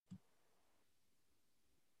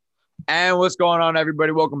And what's going on,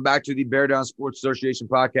 everybody? Welcome back to the Bear Down Sports Association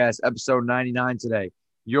podcast, episode 99 today.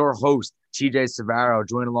 Your host, TJ Savaro,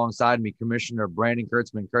 joined alongside me, Commissioner Brandon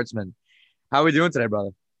Kurtzman. Kurtzman, how are we doing today, brother?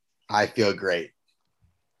 I feel great.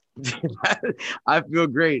 I feel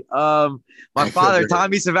great. My father,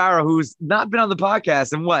 Tommy Savaro, who's not been on the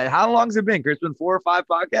podcast in what? How long has it been? Kurtzman, 4 or 5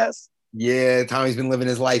 podcasts? Yeah, Tommy's been living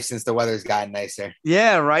his life since the weather's gotten nicer.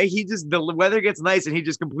 Yeah, right? The weather gets nice and he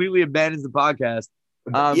just completely abandons the podcast.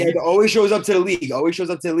 He always shows up to the league. Always shows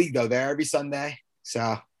up to the league though. There every Sunday.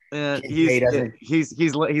 So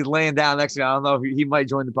he's laying down next to me. I don't know if he might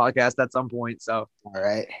join the podcast at some point. So all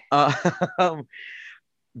right.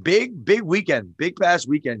 Big weekend, big past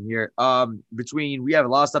weekend here. We have a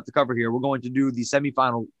lot of stuff to cover here. We're going to do the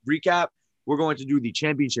semifinal recap. We're going to do the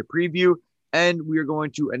championship preview, and we are going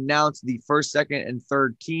to announce the first, second, and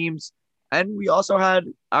third teams. And we also had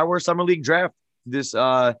our summer league draft this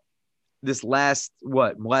last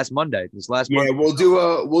Monday. Monday. We'll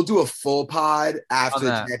do a full pod after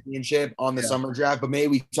the championship on the summer draft, but maybe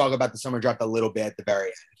we talk about the summer draft a little bit at the very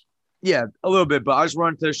end. Yeah, a little bit, but I just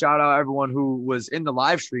wanted to shout out everyone who was in the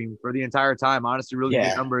live stream for the entire time. Honestly, really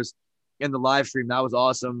good numbers in the live stream. That was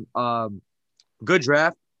awesome. Good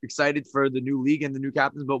draft. Excited for the new league and the new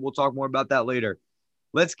captains, but we'll talk more about that later.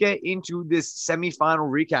 Let's get into this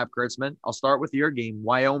semifinal recap, Kurtzman. I'll start with your game,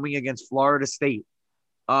 Wyoming against Florida State.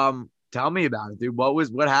 Tell me about it, dude.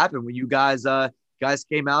 What happened when you guys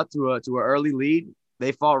came out to an early lead?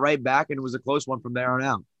 They fought right back, and it was a close one from there on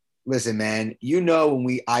out. Listen, man,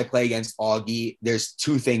 when I play against Augie, there's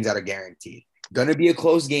 2 things that are guaranteed. Gonna be a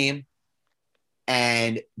close game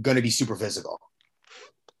and gonna be super physical.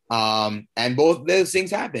 And both those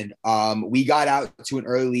things happened. We got out to an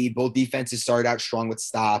early lead. Both defenses started out strong with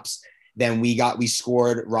stops. Then we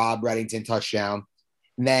scored Rob Reddington touchdown.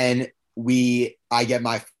 And then I get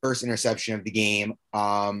my first interception of the game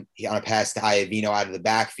on a pass to Iavino out of the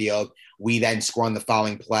backfield. We then score on the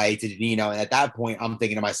following play to Danino. And at that point, I'm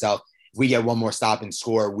thinking to myself, if we get one more stop and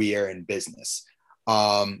score, we are in business.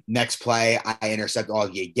 Next play, I intercept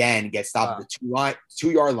Augie again, get stopped at the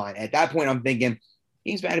 2-yard line. At that point, I'm thinking,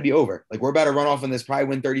 game's about to be over. Like, we're about to run off on this, probably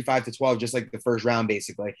win 35-12, just like the first round,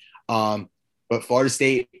 basically. But Florida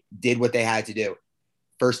State did what they had to do.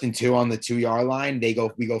 1st and 2 on the 2-yard line,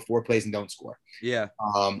 we go 4 plays and don't score. Yeah.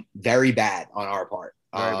 Very bad on our part.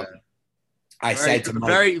 I said to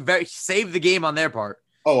Mike, very save the game on their part.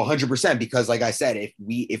 Oh, 100%. Because like I said,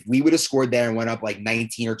 if we would have scored there and went up like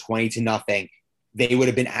 19 or 20-0, they would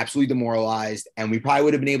have been absolutely demoralized, and we probably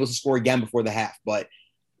would have been able to score again before the half. But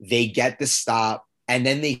they get the stop and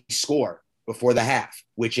then they score before the half,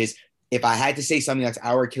 which is, if I had to say something that's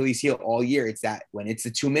our Achilles heel all year, it's that when it's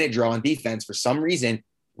the 2-minute drill on defense, for some reason,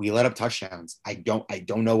 we let up touchdowns. I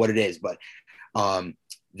don't know what it is, but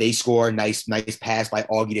they score. Nice pass by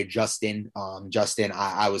Augie to Justin. Justin,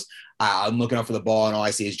 I'm looking up for the ball, and all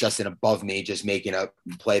I see is Justin above me, just making a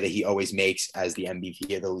play that he always makes as the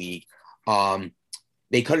MVP of the league.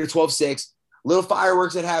 They cut it 12-6. Little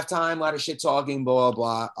fireworks at halftime, a lot of shit talking, blah,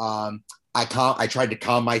 blah, blah. I tried to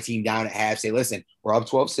calm my team down at half, say, listen, we're up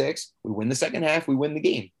 12-6. We win the second half. We win the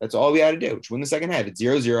game. That's all we had to do. Just win the second half. It's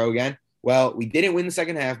 0-0 again. Well, we didn't win the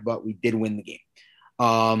second half, but we did win the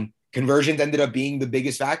game. Conversions ended up being the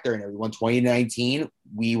biggest factor in it. We won 20-19.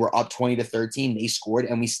 We were up 20-13. They scored,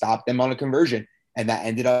 and we stopped them on a conversion, and that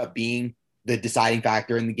ended up being the deciding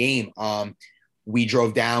factor in the game. We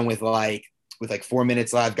drove down with 4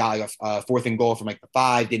 minutes left, got like a 4th and goal from like the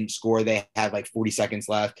 5, didn't score. They had like 40 seconds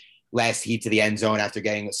left. Last heat to the end zone after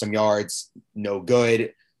getting some yards, no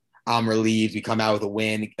good. I'm relieved. We come out with a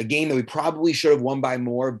win. A game that we probably should have won by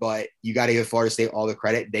more, but you got to give Florida State all the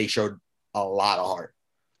credit. They showed a lot of heart.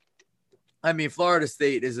 I mean, Florida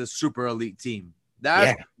State is a super elite team.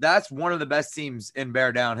 That's one of the best teams in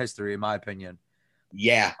Bear Down history, in my opinion.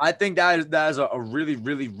 Yeah. I think that is a really,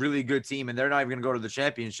 really, really good team, and they're not even going to go to the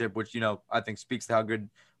championship, which, I think speaks to how good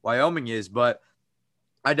Wyoming is. But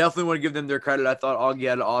I definitely want to give them their credit. I thought Augie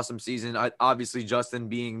had an awesome season. Obviously, Justin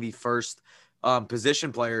being the first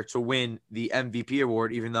position player to win the MVP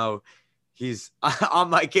award, even though he's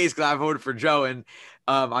on my case because I voted for Joe, and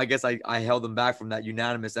I guess I held him back from that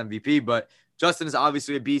unanimous MVP. But Justin is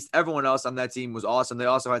obviously a beast. Everyone else on that team was awesome. They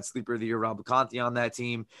also had Sleeper of the Year Rob Conti on that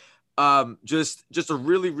team. Just a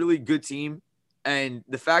really, really good team. And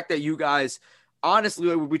the fact that you guys,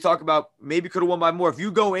 honestly, we talk about maybe could have won by more. If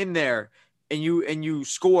you go in there and you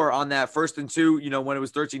score on that 1st and 2, when it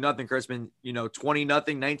was 13-0, Kurtzman, 20-0,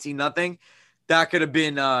 19-0, that could have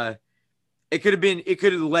been it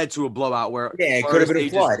could have led to a blowout where it could have been a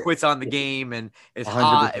flood. Just quits on the game, and it's 100%.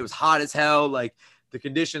 Hot. It was hot as hell. Like, the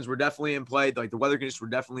conditions were definitely in play. Like, the weather conditions were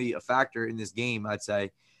definitely a factor in this game, I'd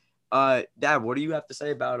say. Dad, what do you have to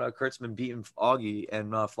say about Kurtzman beating Augie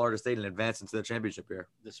and Florida State and advancing to the championship here?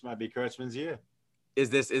 This might be Kurtzman's year. Is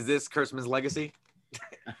this Kurtzman's legacy?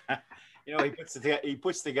 He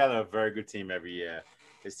puts together a very good team every year.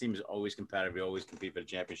 His team is always competitive. He always compete for the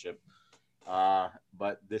championship.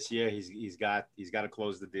 But this year he's got to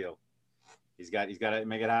close the deal. He's got to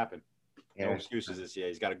make it happen. Yeah. No excuses this year.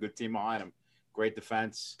 He's got a good team behind him. Great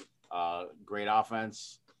defense, great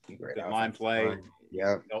offense, good line play.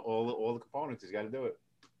 Yeah, all the components. He's got to do it.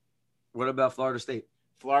 What about Florida State?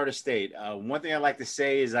 Florida State. One thing I'd like to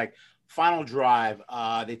say is final drive.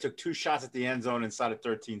 They took 2 shots at the end zone inside of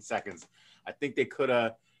 13 seconds. I think they could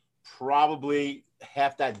have probably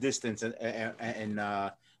half that distance in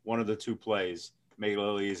one of the 2 plays, make it a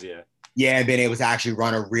little easier. Yeah, and being able to actually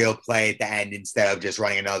run a real play at the end instead of just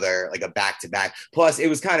running another, like a back-to-back. Plus, it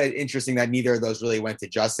was kind of interesting that neither of those really went to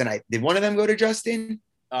Justin. Did one of them go to Justin?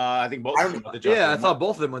 I think both of them went to Justin. Yeah, I thought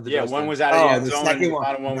both of them went to Justin. One was out of the end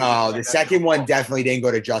zone. The second one definitely didn't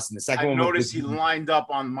go to Justin. The second one noticed he lined up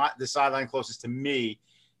on the sideline closest to me.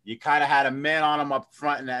 You kind of had a man on him up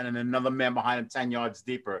front and another man behind him 10 yards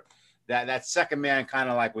deeper. That second man kind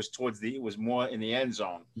of was more in the end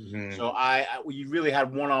zone. Mm-hmm. So you really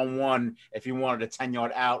had one-on-one if you wanted a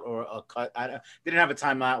 10-yard out or a cut. They didn't have a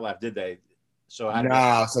timeout left, did they? So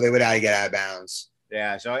they would have to get out of bounds.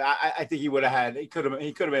 Yeah, so I think he would have had. He could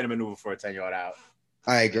have made a maneuver for a 10-yard out.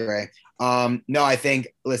 I agree. I think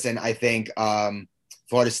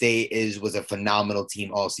Florida State was a phenomenal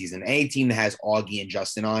team all season. Any team that has Augie and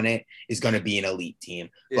Justin on it is going to be an elite team.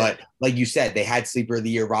 Yeah. But like you said, they had sleeper of the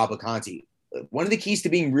year, Rob LeConte. One of the keys to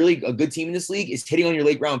being really a good team in this league is hitting on your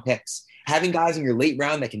late round picks. Having guys in your late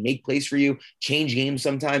round that can make plays for you, change games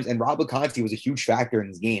sometimes. And Rob LeConte was a huge factor in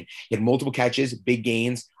this game. He had multiple catches, big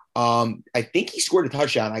gains. I think he scored a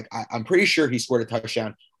touchdown. I'm pretty sure he scored a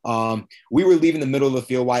touchdown. We were leaving the middle of the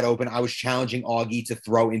field wide open. I was challenging Augie to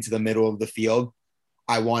throw into the middle of the field.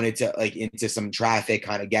 I wanted to into some traffic,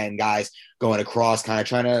 kind of getting guys going across, kind of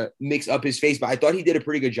trying to mix up his face. But I thought he did a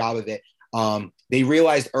pretty good job of it. They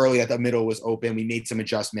realized early that the middle was open. We made some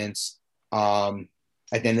adjustments. At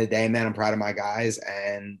the end of the day, man, I'm proud of my guys.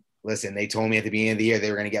 And listen, they told me at the beginning of the year they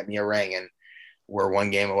were going to get me a ring, and we're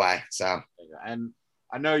 1 game away. So, and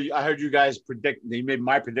I heard you guys predict. You made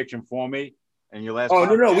my prediction for me, and your last. Oh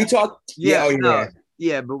no, we talked. Yeah,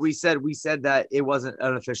 but we said that it wasn't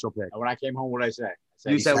an official pick. When I came home, what did I say?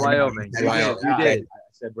 You said Wyoming. You did.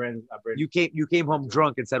 I said Brandon. You came home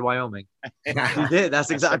drunk and said Wyoming. You did. That's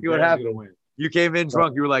exactly what happened. You came in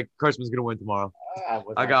drunk. You were like, Kurtzman's going to win tomorrow.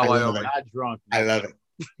 I got Wyoming. Not drunk. I love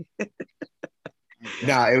it.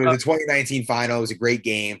 No, it was the 2019 final. It was a great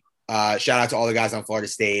game. Shout out to all the guys on Florida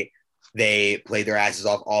State. They played their asses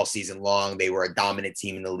off all season long. They were a dominant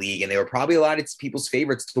team in the league, and they were probably a lot of people's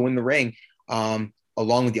favorites to win the ring, along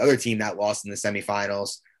with the other team that lost in the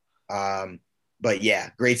semifinals. But yeah,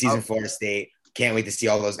 great season, Florida State. Can't wait to see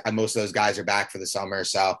all those. Most of those guys are back for the summer.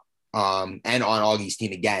 So, and on Augie's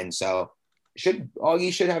team again. So,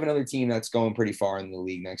 Augie should have another team that's going pretty far in the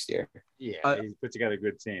league next year. Yeah, he put together a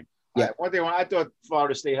good team. Yeah. One thing, I thought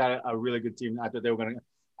Florida State had a really good team. I thought they were going to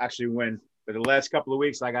actually win. But the last couple of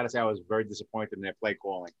weeks, I got to say, I was very disappointed in their play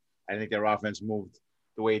calling. I think their offense moved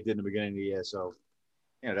the way it did in the beginning of the year. So,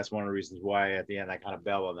 that's one of the reasons why at the end I kind of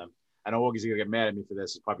bailed on them. I know Augie's going to get mad at me for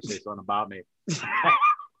this. He'll probably say something about me,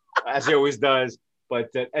 as he always does. But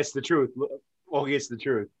it's the truth. Augie, it's the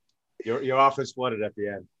truth. Your offense flooded at the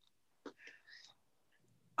end.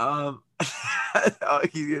 Augie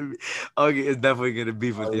is definitely going to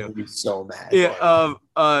beef with you. Be so mad. Yeah.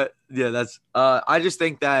 That's. I just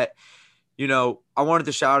think that, I wanted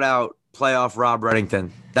to shout out Playoff Rob Reddington.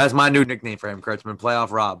 That's my new nickname for him, Kurtzman. Playoff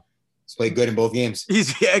Rob. He's played good in both games.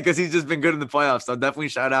 Because he's just been good in the playoffs. So definitely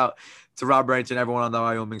shout out to Rob Reddington, everyone on the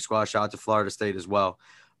Wyoming squad. Shout out to Florida State as well.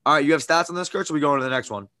 All right, you have stats on this, Kurtz, or we going to the next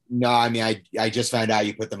one? No, I mean, I just found out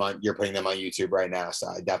you're putting them on YouTube right now, so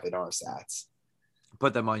I definitely don't have stats.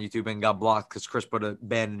 Put them on YouTube and got blocked because Chris put a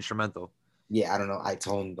band instrumental. Yeah, I don't know. I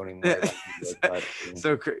told him don't even worry about it. But,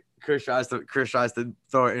 So Chris tries to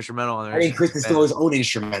throw an instrumental on there. I think Chris can throw his own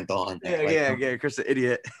instrumental on there. Yeah. Chris an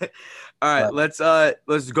idiot. All right, let's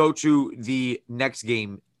go to the next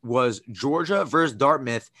game. Was Georgia versus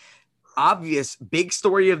Dartmouth. Obvious big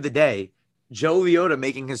story of the day. Joe Leota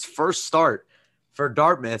making his first start for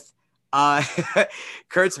Dartmouth.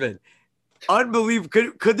 Kurtzman,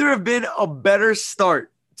 unbelievable. Could there have been a better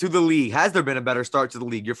start to the league? Has there been a better start to the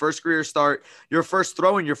league? Your first career start, your first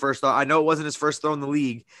throw in your first start. I know it wasn't his first throw in the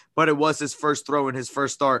league, but it was his first throw in his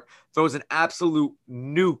first start. Throws an absolute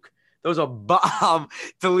nuke Throws a bomb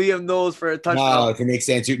to Liam Knowles for a touchdown. No, to Nick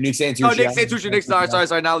Santucci. Oh, Nick Santucci.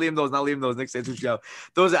 Sorry. Not Liam Knowles. Nick Santucci.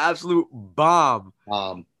 Throws an absolute bomb.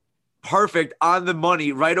 Perfect on the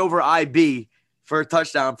money right over IB for a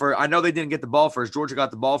touchdown. I know they didn't get the ball first. Georgia got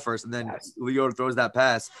the ball first, and then Leota throws that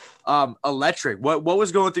pass. Electric. What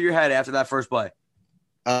was going through your head after that first play?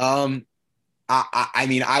 I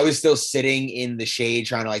mean, I was still sitting in the shade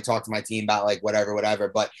trying to like talk to my team about like whatever.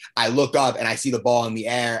 But I look up and I see the ball in the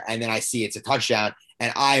air, and then I see it's a touchdown,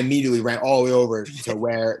 and I immediately ran all the way over to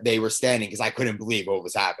where they were standing because I couldn't believe what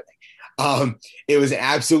was happening. It was an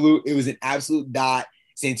absolute dot.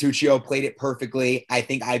 Santuccio played it perfectly. I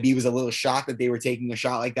think IB was a little shocked that they were taking a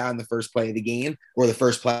shot like that in the first play of the game or the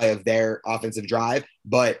first play of their offensive drive.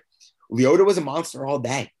 But Leota was a monster all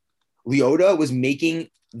day. Leota was making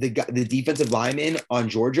the defensive linemen on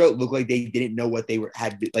Georgia look like they didn't know what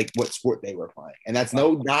what sport they were playing. And that's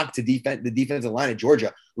no knock to the defensive line at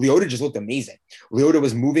Georgia. Leota just looked amazing. Leota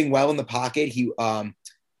was moving well in the pocket.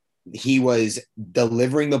 He was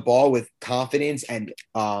delivering the ball with confidence and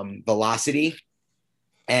velocity.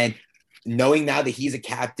 And knowing now that he's a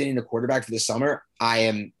captain and a quarterback for the summer, I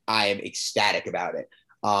am ecstatic about it.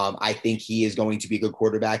 I think he is going to be a good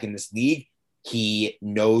quarterback in this league. He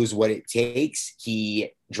knows what it takes.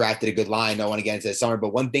 He drafted a good line. I want to get into the summer,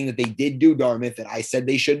 but one thing that they did do, Dartmouth, that I said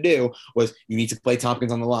they should do was you need to play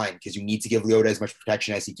Tompkins on the line because you need to give Leota as much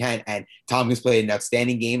protection as he can. And Tompkins played an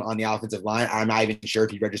outstanding game on the offensive line. I'm not even sure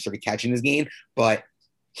if he registered a catch in this game, but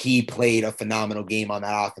he played a phenomenal game on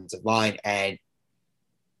that offensive line. And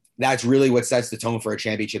that's really what sets the tone for a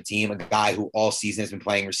championship team, a guy who all season has been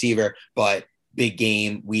playing receiver, but big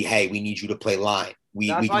game, we need you to play line.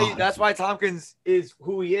 That's why Tompkins is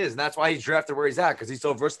who he is, and that's why he's drafted where he's at because he's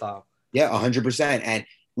so versatile. Yeah, 100%. And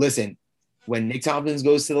listen, when Nick Tompkins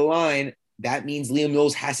goes to the line, that means Liam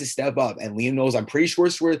Knowles has to step up. And Liam Knowles, I'm pretty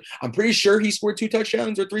sure he scored 2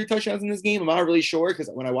 touchdowns or 3 touchdowns in this game. I'm not really sure because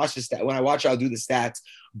when I watch I'll do the stats.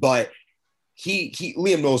 But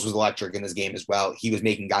Liam Knowles was electric in this game as well. He was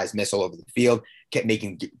making guys miss all over the field, kept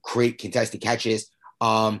making great contested catches.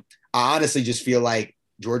 I honestly just feel like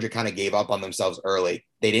Georgia kind of gave up on themselves early.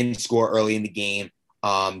 They didn't score early in the game.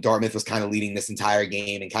 Dartmouth was kind of leading this entire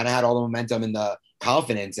game and kind of had all the momentum and the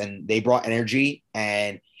confidence, and they brought energy.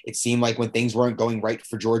 And it seemed like when things weren't going right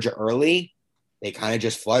for Georgia early, they kind of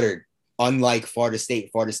just fluttered. Unlike Florida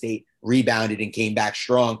State rebounded and came back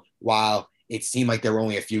strong, while it seemed like there were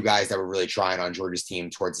only a few guys that were really trying on Georgia's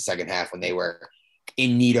team towards the second half when they were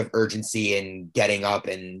in need of urgency and getting up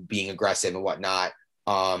and being aggressive and whatnot.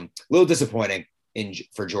 A little disappointing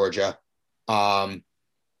for Georgia.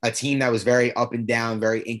 A team that was very up and down,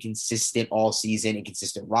 very inconsistent all season,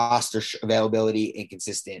 inconsistent roster availability,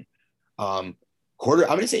 inconsistent I'm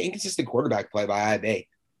going to say inconsistent quarterback play by IB.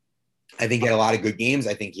 I think he had a lot of good games.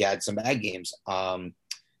 I think he had some bad games. I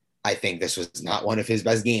think this was not one of his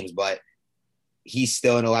best games, but he's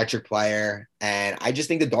still an electric player. And I just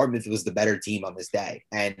think that Dartmouth was the better team on this day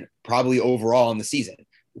and probably overall in the season.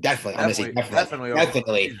 Definitely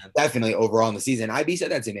overall in the season. IB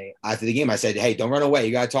said that to me after the game. I said, hey, don't run away.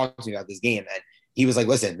 You got to talk to me about this game. And he was like,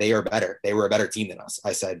 listen, they are better. They were a better team than us.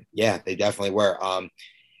 I said, yeah, they definitely were.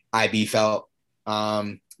 IB felt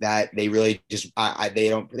that they really just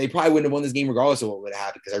they probably wouldn't have won this game regardless of what would have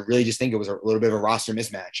happened because I really just think it was a little bit of a roster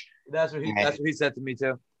mismatch. That's what he said to me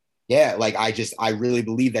too. Yeah, like I really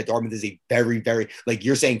believe that Dartmouth is a very, very, like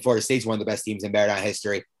you're saying Florida State's one of the best teams in Bear Down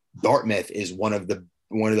history. Dartmouth is one of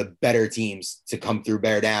the better teams to come through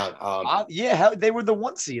Bear Down. They were the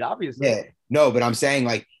 1 seed, obviously. Yeah, no, but I'm saying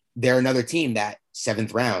like they're another team that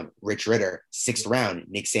 7th round, Rich Ritter, 6th round,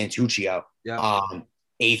 Nick Santuccio,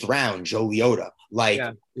 8th round, Joe Leota,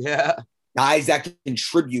 guys that can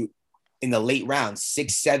contribute in the late rounds,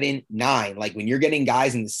 6, 7, 9. Like when you're getting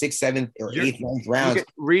guys in the 6th, 7th, or 8th, 9th rounds.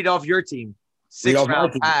 Read off your team. 6th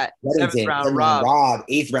round, Pat. 7th round, Rob.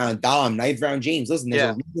 8th round, Dom. 9th round, James. Listen,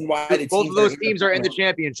 there's a reason why both of those teams are in the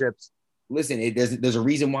championships. Listen, there's a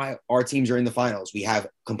reason why our teams are in the finals. We have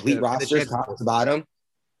complete rosters, top to bottom.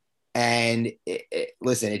 And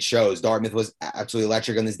listen, it shows. Dartmouth was absolutely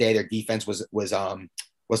electric on this day. Their defense was what's the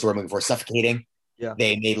word I'm looking for? Suffocating. Yeah.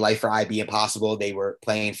 They made life for IB impossible. They were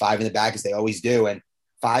playing 5 in the back as they always do. And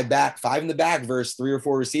 5 in the back versus 3 or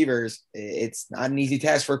 4 receivers, it's not an easy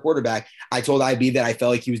task for a quarterback. I told IB that I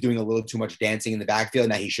felt like he was doing a little too much dancing in the backfield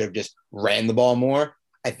and that he should have just ran the ball more.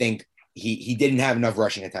 I think he didn't have enough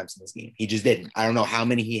rushing attempts in this game. He just didn't. I don't know how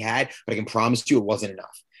many he had, but I can promise you it wasn't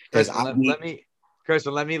enough. Because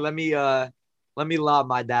Kirsten, let me lob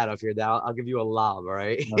my dad up here. I'll give you a lob, all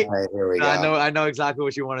right? All right, here we go. I know exactly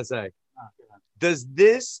what you want to say. Does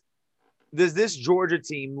this Georgia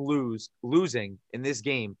team losing in this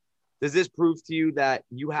game Does this prove to you that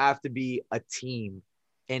you have to be a team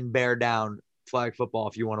in bear down flag football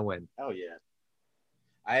if you want to win? Oh yeah.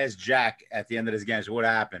 I asked Jack at the end of this game, so what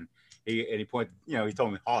happened? He pointed, he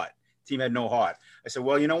told me heart. Team had no heart. I said,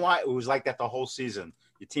 well, you know what? It was like that the whole season.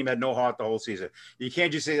 Your team had no heart the whole season. You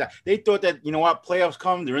can't just say that. They thought that, you know what, playoffs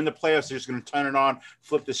come, they're in the playoffs, they're just going to turn it on,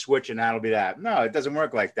 flip the switch, and that'll be that. No, it doesn't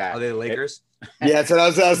work like that. Are they the Lakers? Yeah, that's what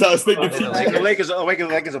I was thinking. The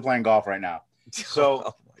Lakers are playing golf right now. So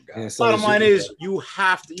Oh my God. Yeah, so bottom they line should- is you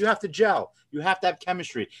have to gel. You have to have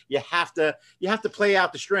chemistry. You have to play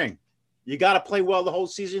out the string. You got to play well the whole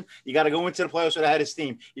season. You got to go into the playoffs with a head of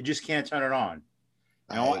steam. You just can't turn it on.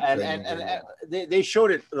 And they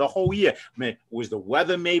showed it the whole year. I mean, was the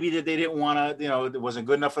weather maybe that they didn't want to, it wasn't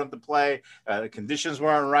good enough for them to play. The conditions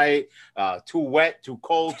weren't right. Too wet, too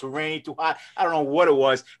cold, too rainy, too hot. I don't know what it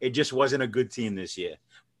was. It just wasn't a good team this year.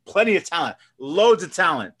 Plenty of talent, loads of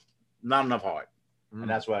talent, not enough heart. And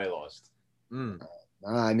that's why they lost.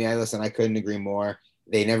 I mean, I couldn't agree more.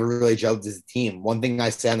 They never really gelled as a team. One thing I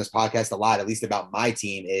say on this podcast a lot, at least about my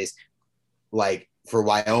team, is like for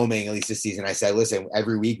Wyoming, at least this season, I said, listen,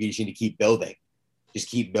 every week we just need to keep building. Just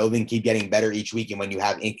keep building, keep getting better each week. And when you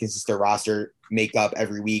have inconsistent roster makeup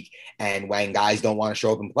every week, and when guys don't want to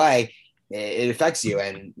show up and play, it affects you.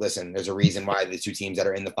 And listen, there's a reason why the two teams that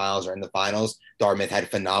are in the finals are in the finals. Dartmouth had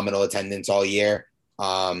phenomenal attendance all year.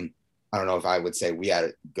 I don't know if I would say we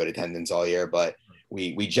had good attendance all year, but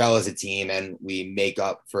we gel as a team and we make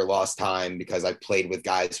up for lost time because I've played with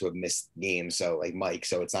guys who have missed games. So like Mike,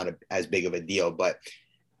 so it's not as big of a deal, but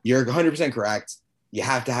you're 100% correct. You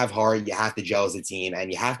have to have heart. You have to gel as a team, and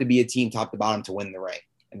you have to be a team top to bottom to win the ring.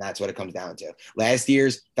 And that's what it comes down to. Last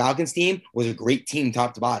year's Falcons team was a great team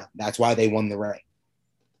top to bottom. That's why they won the ring.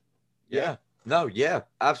 Yeah. No, yeah,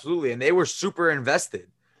 absolutely. And they were super invested.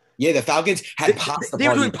 Yeah, the Falcons had pasta They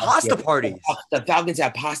were parties. doing pasta parties. The Falcons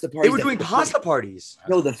had pasta parties. They were doing pasta parties.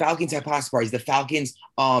 No, the Falcons had pasta parties. The Falcons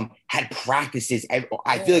had practices.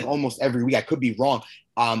 I feel like almost every week. I could be wrong.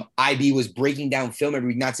 IB was breaking down film every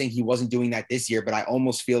week. Not saying he wasn't doing that this year, but I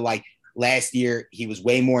almost feel like last year he was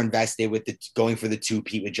way more invested with going for the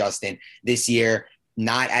two-peat with Justin. This year,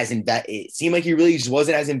 not as invested. It seemed like he really just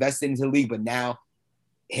wasn't as invested into the league, but now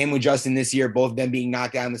him with Justin this year, both of them being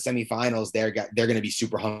knocked out in the semifinals, they're going to be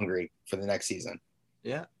super hungry for the next season.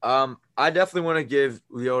 Yeah. I definitely want to give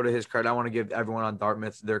Leota his credit. I want to give everyone on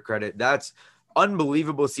Dartmouth their credit. That's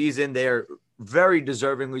unbelievable season. They are very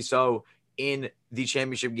deservingly so in the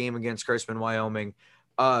championship game against Kurtzman, Wyoming.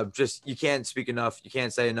 Just you can't speak enough. You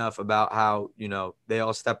can't say enough about how, they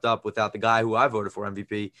all stepped up without the guy who I voted for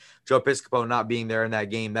MVP, Joe Piscopo, not being there in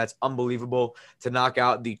that game. That's unbelievable to knock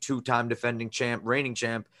out the two-time defending reigning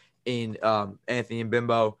champ in Anthony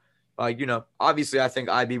Mbimbo. Obviously I think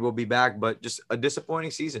IB will be back, but just a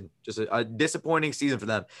disappointing season. Just a disappointing season for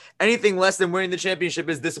them. Anything less than winning the championship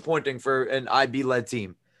is disappointing for an IB-led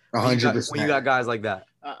team. 100%. When you got guys like that.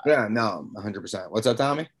 Yeah, no, 100%. What's up,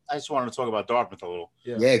 Tommy? I just wanted to talk about Dartmouth a little.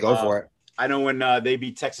 Yeah, go for it. I know when they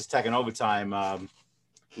beat Texas Tech in overtime,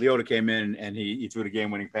 Leota came in and he threw the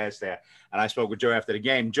game-winning pass there. And I spoke with Joe after the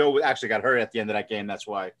game. Joe actually got hurt at the end of that game. That's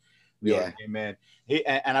why Leota came in.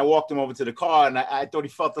 And I walked him over to the car, and I thought he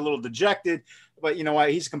felt a little dejected. But you know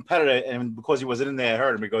what? He's a competitor, and because he wasn't in there, it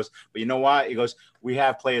hurt him. He goes, but you know what? He goes, we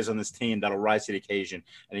have players on this team that'll rise to the occasion.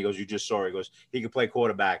 And he goes, you just saw it. He goes, he could play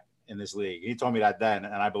quarterback in this league. He told me that then,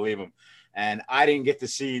 and I believe him. And I didn't get to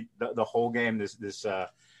see the whole game this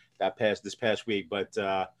past week, but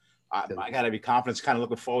I got to be confident. Kind of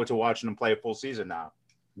looking forward to watching him play a full season now.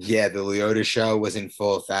 Yeah, the Leota show was in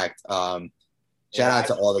full effect. Shout out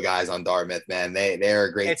to all the guys on Dartmouth, man. They're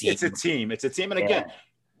a great team. It's a team. It's a team. And again,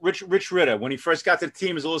 Rich Ritter, when he first got to the team,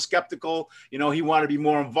 he was a little skeptical. He wanted to be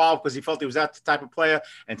more involved because he felt he was that type of player.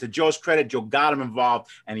 And to Joe's credit, Joe got him involved,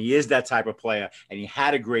 and he is that type of player. And he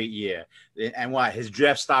had a great year. And his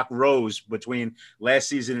draft stock rose between last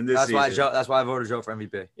season and this season. That's why I voted Joe for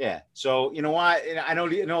MVP. Yeah. So you know what? I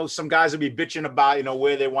know some guys will be bitching about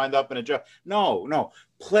where they wind up in a draft. No.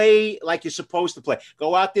 Play like you're supposed to play.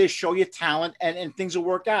 Go out there, show your talent, and things will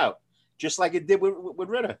work out, just like it did with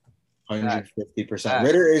Ritter. 150%.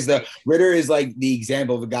 Ritter is like the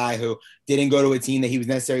example of a guy who didn't go to a team that he was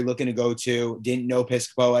necessarily looking to go to, didn't know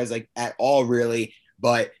Piscopo as at all really,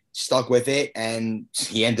 but stuck with it, and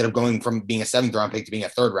he ended up going from being a 7th round pick to being a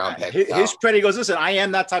 3rd round pick. His credit, he goes, listen, I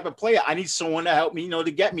am that type of player. I need someone to help me,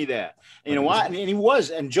 to get me there. And you know what? And he was,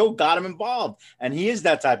 and Joe got him involved, and he is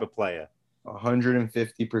that type of player.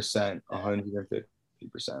 150%.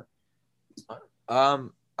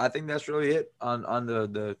 150%. I think that's really it on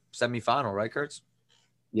the semifinal, right, Kurtz?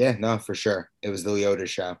 Yeah, no, for sure. It was the Leota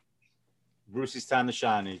show. Brucey's time to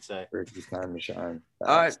shine, he'd say. Brucey's time to shine.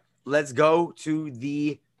 All right. let's go to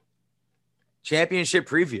the championship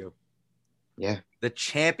preview. Yeah. The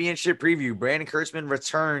championship preview. Brandon Kurtzman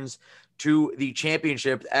returns to the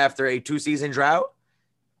championship after a 2-season drought.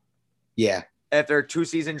 Yeah. After a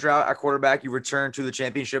 2-season drought at quarterback, you return to the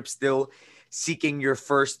championship, still seeking your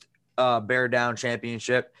first Bear Down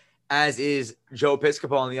championship, as is Joe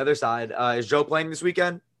Piscopo on the other side. Is Joe playing this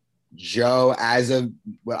weekend? Joe, as of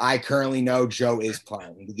what I currently know, Joe is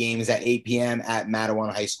playing. The game is at 8 p.m. at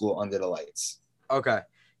Mattawan High School under the lights. Okay.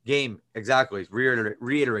 Game, exactly.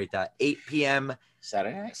 Reiterate that. 8 p.m.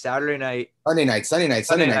 Saturday night. Sunday night. Sunday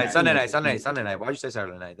night. Why'd you say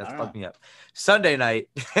Saturday night? That's fucked me up. Sunday night.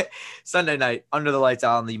 Sunday night under the lights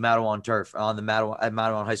on the Mattawan turf on the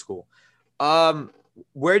Mattawan High School.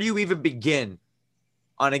 Where do you even begin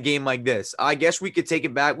on a game like this? I guess we could take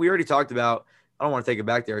it back. We already talked about, I don't want to take it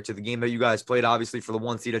back there to the game that you guys played, obviously, for the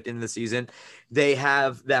 1 seed at the end of the season. They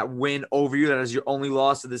have that win over you. That is your only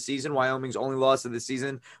loss of the season. Wyoming's only loss of the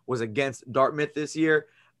season was against Dartmouth this year.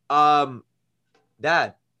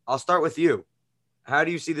 Dad, I'll start with you. How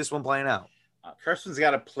do you see this one playing out? Kurtzman's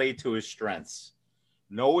got to play to his strengths.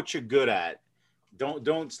 Know what you're good at.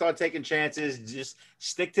 Don't start taking chances. Just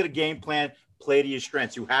stick to the game plan. Play to your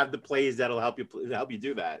strengths. You have the plays that'll help you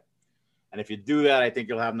do that. And if you do that, I think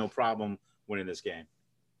you'll have no problem winning this game.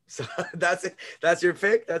 So that's it. That's your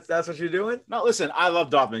pick. That's what you're doing. No, listen. I love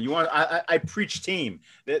Dartmouth. I preach team.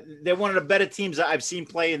 They're one of the better teams that I've seen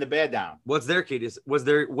play in the Bear Down. What's their key? What's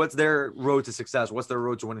their road to success? What's their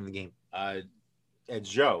road to winning the game? It's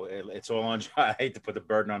Joe. It's all on Joe. I hate to put the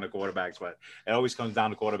burden on the quarterbacks, but it always comes down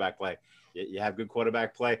to quarterback play. You have good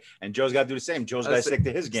quarterback play, and Joe's got to do the same. Joe's got to stick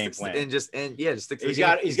to his game plan and just stick to the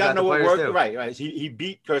game. He's got to know what worked. Right. He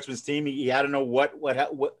beat Kurtzman's team. He had to know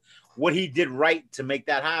what he did right to make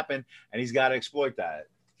that happen, and he's got to exploit that.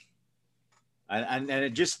 And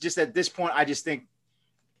it just at this point, I just think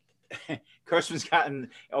Kurtzman's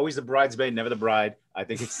gotten always the bridesmaid, never the bride. I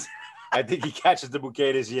think he catches the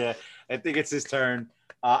bouquet this year. I think it's his turn.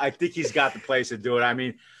 I think he's got the place to do it. I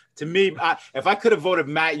mean, to me, if I could have voted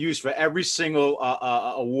Matt Hughes for every single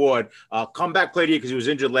award, comeback player of the year because he was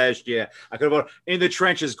injured last year, I could have voted in the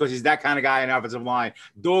trenches because he's that kind of guy in the offensive line.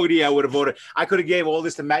 Dougherty, I would have voted. I could have gave all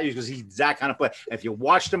this to Matt Hughes because he's that kind of player. If you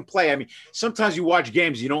watched him play, I mean, sometimes you watch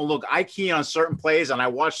games, you don't look. I key on certain plays, and I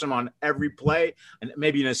watch them on every play, and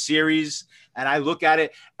maybe in a series, and I look at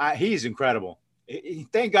it. He's incredible.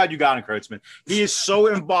 Thank God you got him, Kurtzman. He is so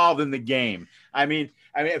involved in the game. I mean,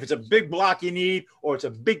 if it's a big block you need, or it's a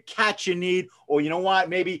big catch you need, or you know what,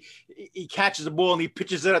 maybe he catches the ball and he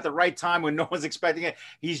pitches it at the right time when no one's expecting it.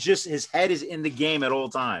 His head is in the game at all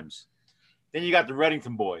times. Then you got the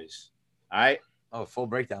Reddington boys. All right. Oh, full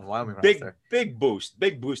breakdown. Wyoming. Big boost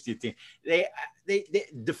to your team. They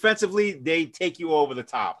defensively, they take you over the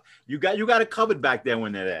top. You got it covered back there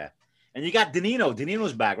when they're there. And you got Danino.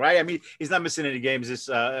 Danino's back, right? I mean, he's not missing any games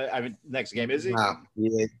next game, is he? No,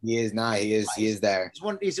 he is not. He is there.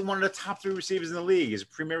 He's one of the top 3 receivers in the league. He's a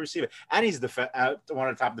premier receiver. And he's one of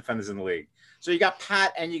the top defenders in the league. So you got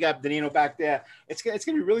Pat and you got Danino back there. It's going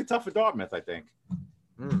to be really tough for Dartmouth, I think.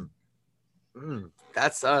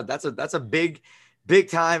 That's a big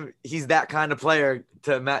time. He's that kind of player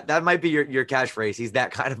to Matt. That might be your catchphrase. He's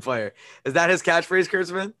that kind of player. Is that his catchphrase,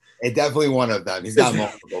 Kurtzman? It's definitely one of them. He's got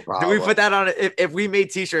multiple problems. Do we put that on it? If we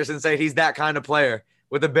made t-shirts and say he's that kind of player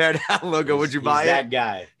with the Bear Down logo, would you buy it? That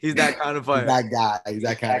guy. He's that kind of player. He's that guy. He's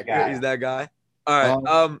that kind of guy. He's that guy. All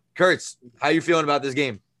right. Kurtz, how you feeling about this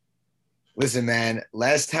game? Listen, man,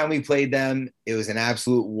 last time we played them, it was an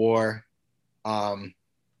absolute war.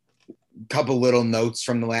 Couple little notes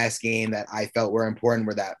from the last game that I felt were important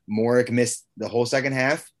were that Morick missed the whole second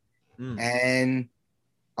half. And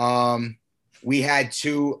we had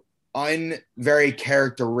 2 very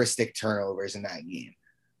characteristic turnovers in that game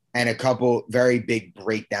and a couple very big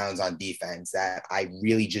breakdowns on defense that I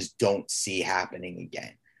really just don't see happening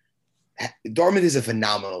again. Dartmouth is a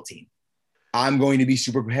phenomenal team. I'm going to be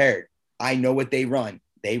super prepared. I know what they run.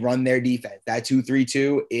 They run their defense. That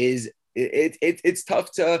 2-3-2 is it's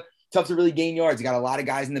tough to really gain yards. You got a lot of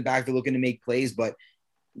guys in the back that are looking to make plays, but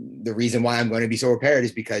the reason why I'm going to be so prepared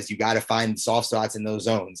is because you got to find soft spots in those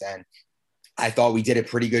zones. And I thought we did a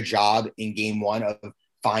pretty good job in game 1 of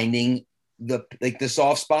finding the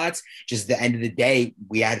soft spots. Just at the end of the day,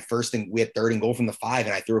 we had 3rd and goal from the 5,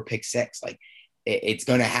 and I threw a pick 6. Like it's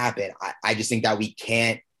going to happen. I just think that we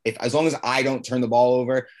can't, as long as I don't turn the ball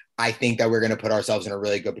over, I think that we're going to put ourselves in a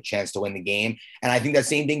really good chance to win the game. And I think that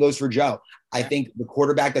same thing goes for Joe. I think the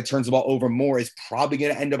quarterback that turns the ball over more is probably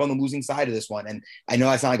going to end up on the losing side of this one. And I know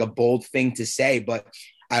that's not like a bold thing to say, but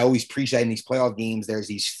I always preach that in these playoff games, there's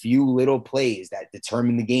these few little plays that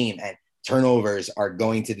determine the game. And turnovers are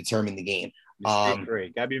going to determine the game. Mistake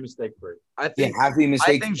free. Gotta be mistake free. I think have to be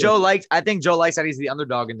mistake. I think Joe likes that he's the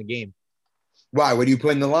underdog in the game. Why? What are you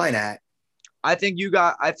putting the line at? I think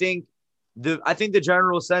the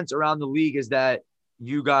general sense around the league is that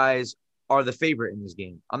you guys are the favorite in this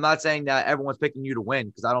game. I'm not saying that everyone's picking you to win,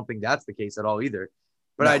 because I don't think that's the case at all either.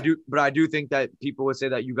 But no. I do think that people would say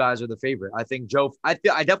that you guys are the favorite. I think Joe, I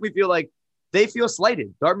definitely feel like they feel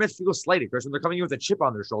slighted. Dartmouth feels slighted, because when they're coming in with a chip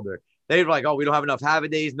on their shoulder, they're like, oh, we don't have enough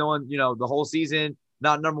have-a-days. No one, the whole season,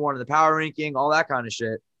 not number one in the power ranking, all that kind of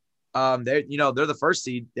shit. They're the first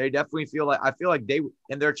seed. They definitely feel like, I feel like they,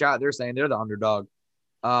 in their chat, they're saying they're the underdog.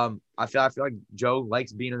 I feel like Joe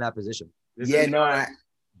likes being in that position. This is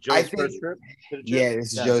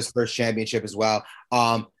Joe's first championship as well.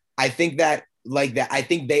 I think that I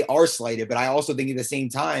think they are slighted, but I also think at the same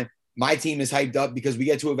time, my team is hyped up because we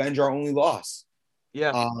get to avenge our only loss.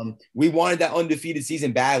 Yeah. We wanted that undefeated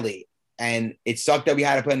season badly, and it sucked that we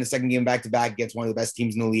had to play in the second game back-to-back against one of the best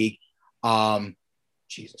teams in the league.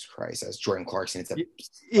 Jesus Christ, that's Jordan Clarkson. It's a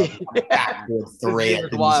backward thread.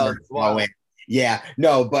 It's wild. Yeah,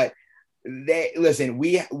 no, but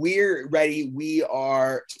we're ready. We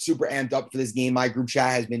are super amped up for this game. My group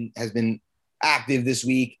chat has been active this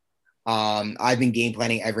week. I've been game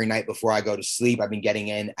planning every night before I go to sleep. I've been getting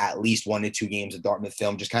in at least 1 to 2 games of Dartmouth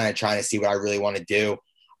film, just kind of trying to see what I really want to do.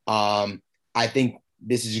 I think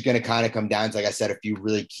this is going to kind of come down to, like I said, a few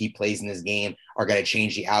really key plays in this game are going to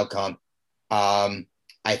change the outcome.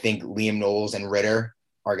 I think Liam Knowles and Ritter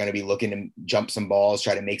are going to be looking to jump some balls,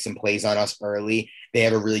 try to make some plays on us early. They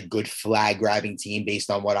have a really good flag grabbing team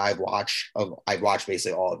based on what I've watched. I've watched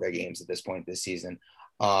basically all of their games at this point this season.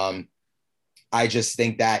 I just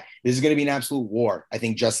think that this is going to be an absolute war. I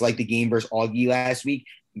think just like the game versus Augie last week,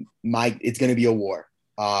 it's going to be a war.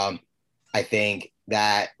 I think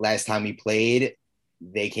that last time we played,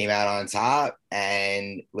 they came out on top,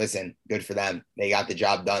 and listen, good for them. They got the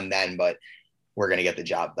job done then, but we're going to get the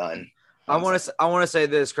job done. I want to say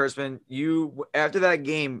this, Kurtzman. You, after that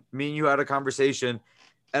game, me and you had a conversation,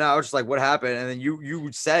 and I was just like, what happened? And then you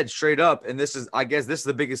said straight up, and I guess this is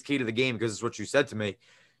the biggest key to the game, because it's what you said to me.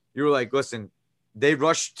 You were like, listen, they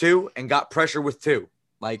rushed 2 and got pressure with 2.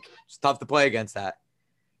 Like, it's tough to play against that.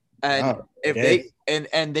 And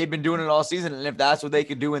and they've been doing it all season. And if that's what they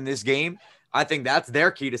could do in this game, I think that's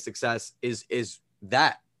their key to success is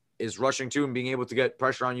rushing 2 and being able to get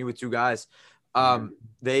pressure on you with 2 guys.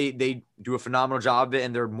 They do a phenomenal job of it,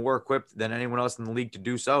 and they're more equipped than anyone else in the league to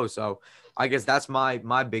do so. So I guess that's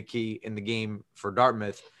my big key in the game for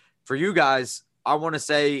Dartmouth. For you guys, I want to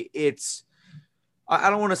say I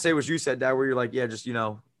don't want to say what you said, Dad, where you're like, yeah, just,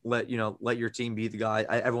 let your team be the guy.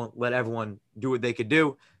 Let everyone do what they could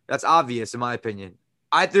do. That's obvious in my opinion.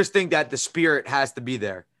 I just think that the spirit has to be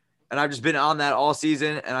there. And I've just been on that all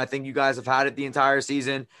season. And I think you guys have had it the entire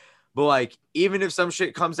season. But like, even if some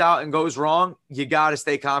shit comes out and goes wrong, you got to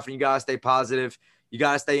stay confident. You got to stay positive. You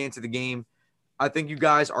got to stay into the game. I think you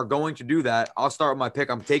guys are going to do that. I'll start with my pick.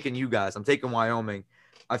 I'm taking you guys. I'm taking Wyoming.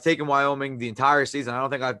 I've taken Wyoming the entire season. I don't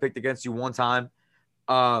think I've picked against you one time.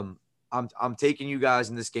 I'm taking you guys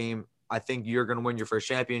in this game. I think you're going to win your first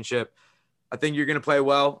championship. I think you're going to play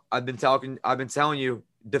well. I've been telling you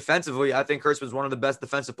defensively. I think Kurtzman's one of the best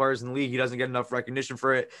defensive players in the league. He doesn't get enough recognition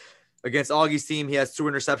for it. Against Augie's team, he has 2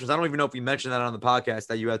 interceptions. I don't even know if we mentioned that on the podcast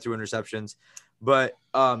that you had 2 interceptions, but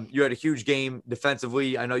you had a huge game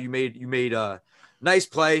defensively. I know you made a nice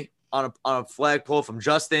play on a flag pull from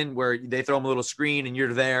Justin where they throw him a little screen and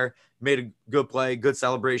you're there. Made a good play, good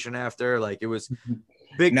celebration after. Like, it was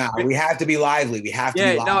big. We have to be lively. We have to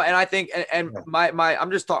be lively. No, and I think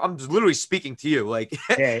I'm just literally speaking to you. Like,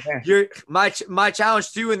 my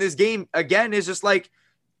challenge to you in this game again is just like,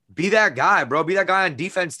 be that guy, bro. Be that guy on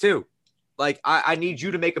defense too. Like, I need you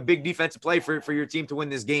to make a big defensive play for your team to win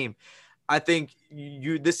this game. I think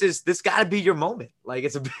this got to be your moment. Like,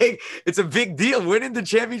 it's a big deal. Winning the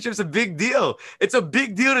championship's a big deal. It's a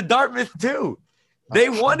big deal to Dartmouth too. They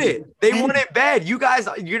won it. They won it bad. You guys,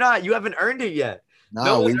 you haven't earned it yet.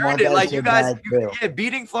 No one's earned it. Like, you guys,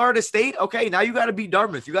 beating Florida State. Okay, now you got to beat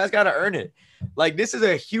Dartmouth. You guys got to earn it. Like, this is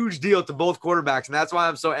a huge deal to both quarterbacks, and that's why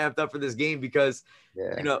I'm so amped up for this game because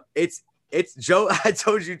it's Joe. I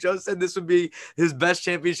told you, Joe said this would be his best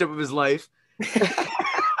championship of his life.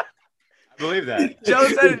 I believe that. Joe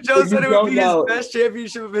said it would be his best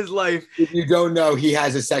championship of his life. If you don't know, he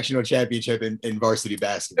has a sectional championship in varsity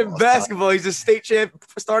basketball. In basketball, he's a state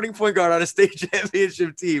starting point guard on a state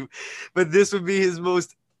championship team. But this would be his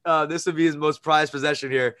most prized possession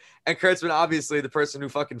here. And Kurtzman, obviously, the person who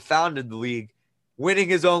fucking founded the league, winning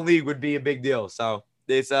his own league would be a big deal. So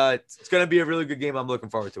it's going to be a really good game. I'm looking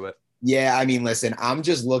forward to it. Yeah, I mean, listen, I'm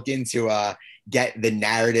just looking to get the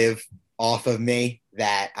narrative off of me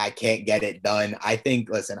that I can't get it done. I think,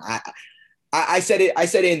 listen, I said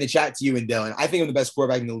it in the chat to you and Dylan. I think I'm the best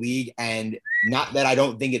quarterback in the league, and not that I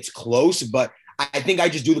don't think it's close, but I think I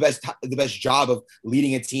just do the best job of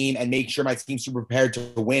leading a team and making sure my team's super prepared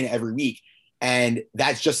to win every week. And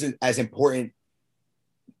that's just as important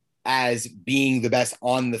as being the best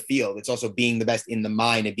on the field. It's also being the best in the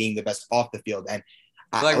mind and being the best off the field. And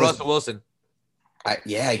Like Russell Wilson. I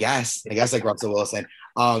guess like Russell Wilson.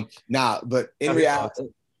 But in reality,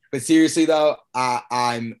 but seriously though,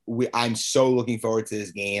 I'm so looking forward to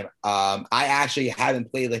this game. I actually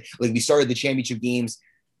haven't played like we started the championship games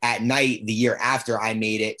at night the year after I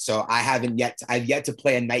made it, so I've yet to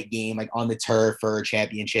play a night game like on the turf for a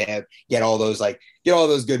championship. Get all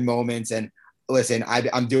those good moments. And listen,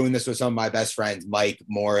 I'm doing this with some of my best friends, Mike,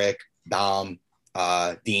 Morick, Dom,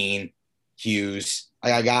 Dean, Hughes.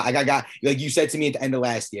 I got like you said to me at the end of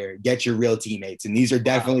last year, get your real teammates. And these are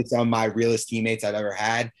definitely some of my realest teammates I've ever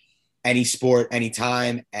had. Any sport,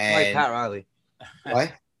 anytime. And like Pat Riley.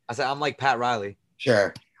 What? I said I'm like Pat Riley.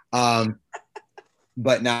 Sure.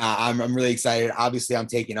 But I'm really excited. Obviously, I'm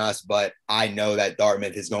taking us, but I know that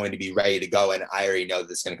Dartmouth is going to be ready to go, and I already know that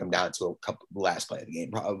it's going to come down to the last play of the game,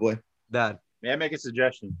 probably. Dad. May I make a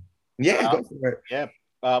suggestion? Yeah, go for it. Yeah.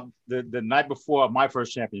 The night before my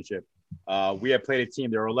first championship, we had played a team.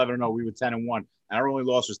 They were 11-0. We were 10-1, and our only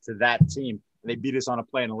loss was to that team. And they beat us on a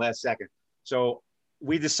play in the last second. So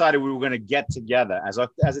we decided we were going to get together as a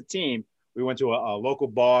team. We went to a local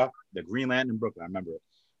bar, the Green Lantern in Brooklyn. I remember it.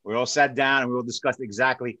 We all sat down and we all discussed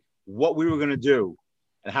exactly what we were going to do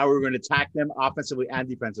and how we were going to attack them offensively and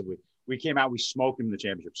defensively. We came out, we smoked them in the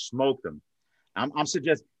championship, smoked them. I'm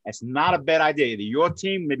suggesting it's not a bad idea. Either your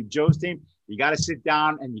team, maybe Joe's team, you got to sit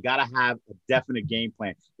down and you got to have a definite game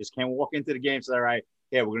plan. Just can't walk into the game and say, all right,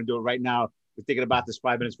 yeah, we're going to do it right now. We're thinking about this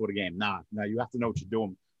 5 minutes before the game. No, you have to know what you're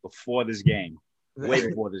doing before this game, way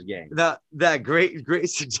before this game. That great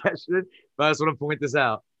suggestion, but I just want to point this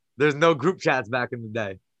out. There's no group chats back in the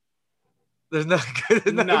day. There's no good.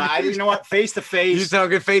 You know what? Face to face. You sound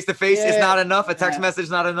good. Face to face is not enough. A text message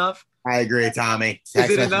not enough. I agree, Tommy. Is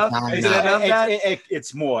it enough? Is it enough?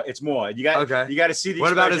 It's more. It's more. You got. You got to see the.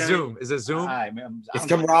 What about a Zoom? Is it Zoom? It's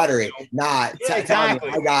camaraderie. Exactly.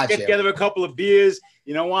 I got you. Get together a couple of beers.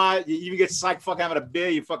 You know what? You even get psyched fucking having a beer.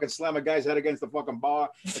 You fucking slam a guy's head against the fucking bar.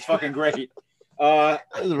 It's fucking great. Bringing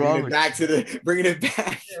it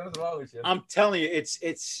back. Yeah, what's wrong with you? I'm telling you,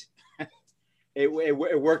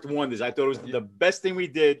 it worked wonders. I thought it was the best thing we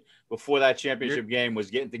did before that championship game was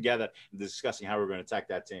getting together and discussing how we're going to attack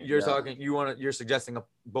that team. You're suggesting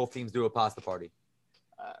both teams do a pasta party.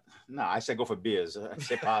 No, I said go for beers. I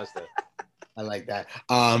said pasta. I like that.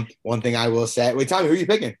 One thing I will say. Wait, Tommy, who are you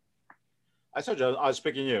picking? I told you I was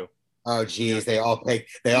picking you. Oh, geez, they all pick.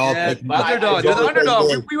 Underdog. They're the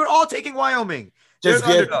underdog. We were all taking Wyoming. Just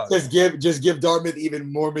give Dartmouth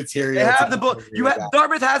even more material. They have the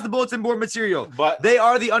Dartmouth has the bulletin board material, but they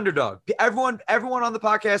are the underdog. Everyone on the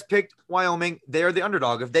podcast picked Wyoming. They are the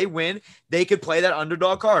underdog. If they win, they could play that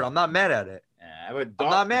underdog card. I'm not mad at it. I'm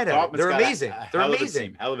not mad at it. They're amazing. They're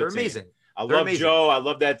amazing. They're amazing. I love Joe. I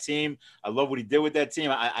love that team. I love what he did with that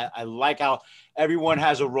team. I like how everyone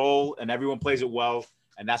has a role and everyone plays it well,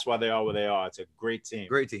 and that's why they are where they are. It's a great team.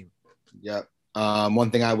 Great team. Yep.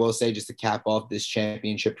 One thing I will say, just to cap off this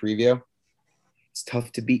championship preview, it's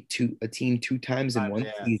tough to beat a team 2 times in one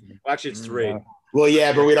season. Well, actually, it's 3. Well,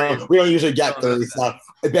 yeah, but we don't usually get 3. So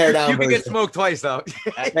bear down. You can get smoked twice though.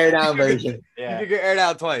 Bear down version. Yeah. You can get aired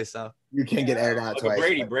out twice. So you can get aired out twice.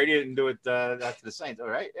 Brady didn't do it after the Saints. All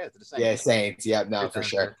right, yeah, to the Saints. Yeah, Saints. Yeah, no, for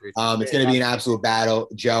sure. It's going to be an absolute battle.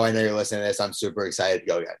 Joe, I know you're listening to this. I'm super excited to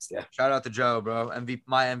go against you. Shout out to Joe, bro.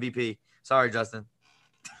 My MVP. Sorry, Justin.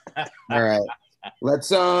 All right. Let's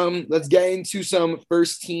get into some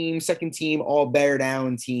first team, second team, all bear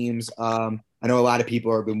down teams. I know a lot of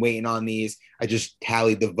people have been waiting on these. I just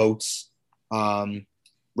tallied the votes right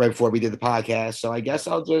before we did the podcast. So I guess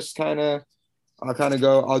I'll kind of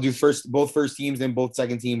go. I'll do both first teams, then both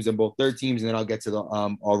second teams, and both third teams, and then I'll get to the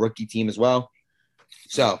all rookie team as well.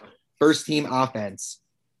 So first team offense,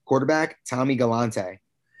 quarterback Tommy Galante,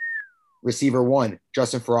 receiver 1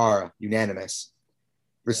 Justin Ferrara, unanimous.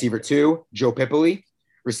 Receiver 2 Joe Pipoli,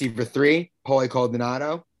 receiver 3 Paulie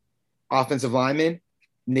Caldonado, offensive lineman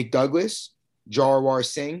Nick Douglas, Jarwar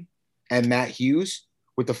Singh, and Matt Hughes,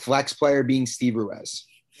 with the flex player being Steve Ruiz.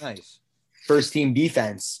 Nice. First team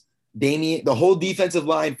defense. The whole defensive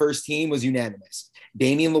line first team was unanimous.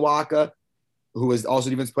 Damian Lawaka, who was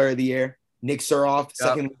also defensive player of the year. Nick Suroff,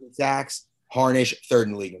 second league in sacks. Harnish, third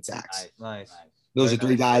in the league in sacks. Nice. Those are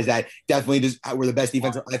three guys that definitely just were the best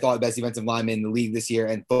defensive. I thought the best defensive linemen in the league this year,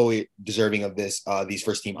 and fully deserving of these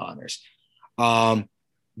first team honors.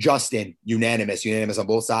 Justin, unanimous on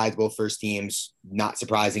both sides, both first teams. Not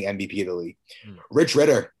surprising, MVP of the league. Rich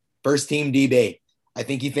Ritter, first team DB. I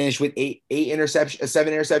think he finished with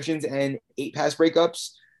seven interceptions and 8 pass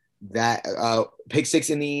breakups. That pick 6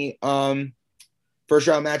 in the first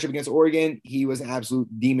round matchup against Oregon. He was an absolute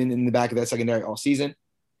demon in the back of that secondary all season.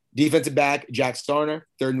 Defensive back, Jack Starner,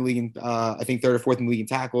 third in the league, I think third or fourth in the league in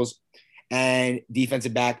tackles. And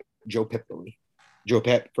defensive back, Joe Pip,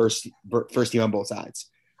 first team on both sides.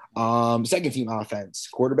 Second team offense,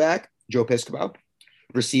 quarterback, Joe Piscopo.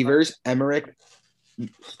 Receivers, Emmerich,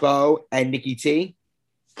 Spo, and Nikki T.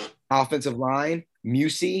 Offensive line,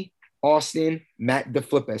 Musey, Austin, Matt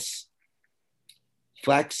DeFlippis.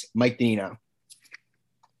 Flex, Mike Dino.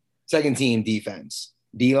 Second team defense,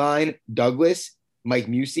 D-line, Douglas, Mike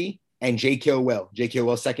Musey, and J.K. Will. J.K.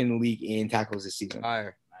 Will, second in the league in tackles this season.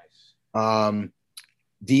 Fire. Nice.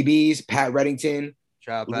 DBs, Pat Reddington,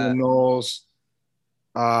 William Knowles,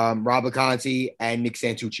 Rob LeConte, and Nick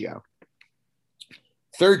Santuccio.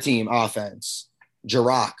 Third team offense,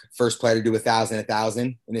 Jirac, first player to do 1,000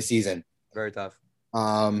 in a season. Very tough.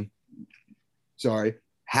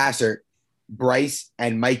 Hassert, Bryce,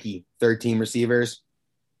 and Mikey, third team receivers.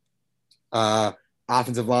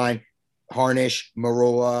 Offensive line, Harnish,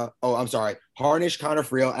 Marola. Harnish, Connor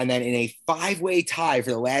Friel, and then in a 5-way tie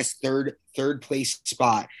for the last third place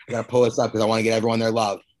spot. I gotta pull this up because I want to get everyone their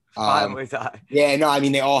love. 5-way tie. Yeah, no, I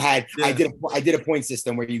mean they all had. Yeah. I did a point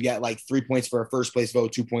system where you get like 3 points for a first place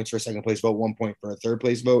vote, 2 points for a second place vote, 1 point for a third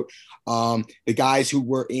place vote. The guys who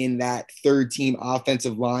were in that third team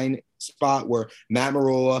offensive line spot were Matt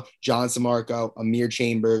Marola, John Samarco, Amir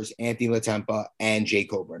Chambers, Anthony Latempa, and Jay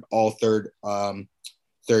Coburn, all third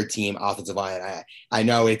team offensive line. I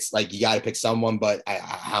know it's like you got to pick someone, but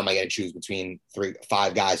how am I going to choose between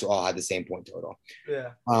 5 guys who all had the same point total?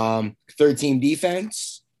 Yeah. Third team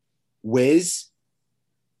defense, Wiz,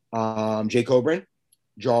 Jay Coburn,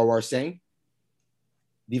 Jarwar Singh.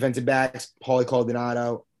 Defensive backs, Paulie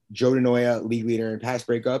Caldonado, Joe DeNoia, league leader in pass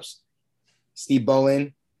breakups, Steve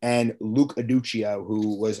Bowen, and Luke Aduccio,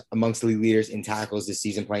 who was amongst the league leaders in tackles this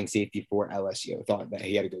season, playing safety for LSU. I thought that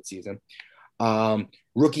he had a good season.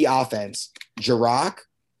 Rookie offense, Jirac,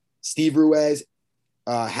 Steve Ruiz,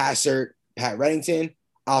 Hassert, Pat Reddington.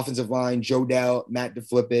 Offensive line, Joe Dell, Matt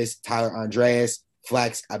DeFlippis, Tyler Andreas,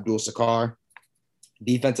 Flex, Abdul Sakar.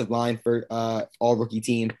 Defensive line for all rookie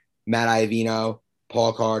team, Matt Iavino,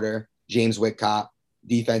 Paul Carter, James Whitcott.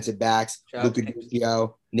 Defensive backs, Luca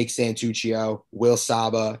Duccio, Nick Santuccio, Will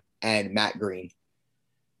Saba, and Matt Green.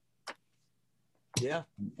 Yeah,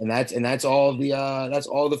 and that's all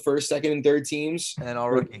the first, second, and third teams, and all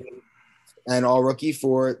rookie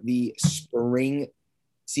for the spring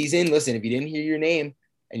season. Listen, if you didn't hear your name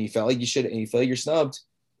and you felt like you should, and you feel like you're snubbed,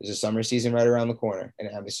 there's a summer season right around the corner, and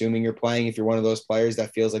I'm assuming you're playing if you're one of those players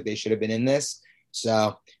that feels like they should have been in this.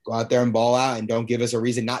 So go out there and ball out, and don't give us a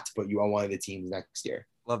reason not to put you on one of the teams next year.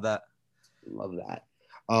 Love that.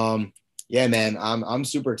 Yeah, man, I'm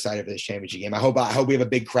super excited for this championship game. I hope we have a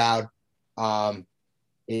big crowd.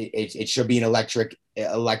 It should be an electric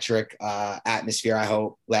atmosphere. I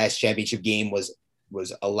hope last championship game was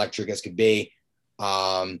electric as could be.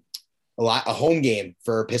 A home game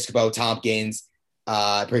for Piscopo, Tompkins.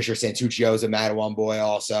 Pretty sure Santuccio is a Mattawan boy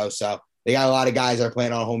also. So they got a lot of guys that are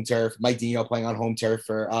playing on home turf. Mike Dino playing on home turf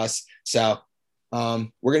for us. So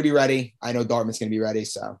we're gonna be ready. I know Dartmouth's gonna be ready.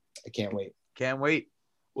 So I can't wait.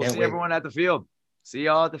 We'll see everyone at the field. See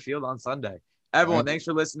y'all at the field on Sunday. Everyone, thanks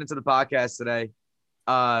for listening to the podcast today.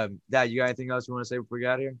 Dad, you got anything else you want to say before we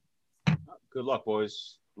get out of here? Good luck,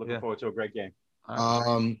 boys. Looking forward to a great game.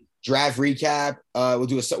 Draft recap.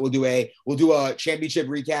 We'll do a championship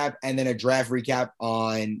recap and then a draft recap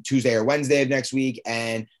on Tuesday or Wednesday of next week.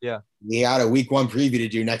 And we got a week 1 preview to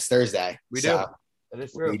do next Thursday. We do. That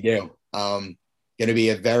is true. We do. Going to be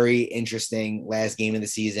a very interesting last game of the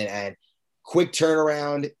season and quick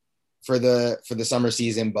turnaround for the summer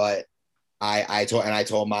season. But I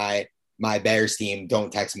told my Bears team,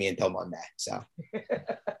 don't text me until Monday. So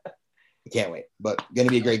I can't wait. But going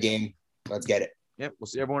to be a great game. Let's get it. Yep, we'll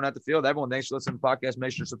see everyone at the field. Everyone, thanks for listening to the podcast.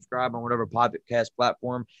 Make sure to subscribe on whatever podcast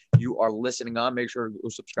platform you are listening on. Make sure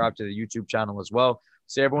to subscribe to the YouTube channel as well.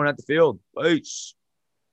 See everyone at the field. Peace.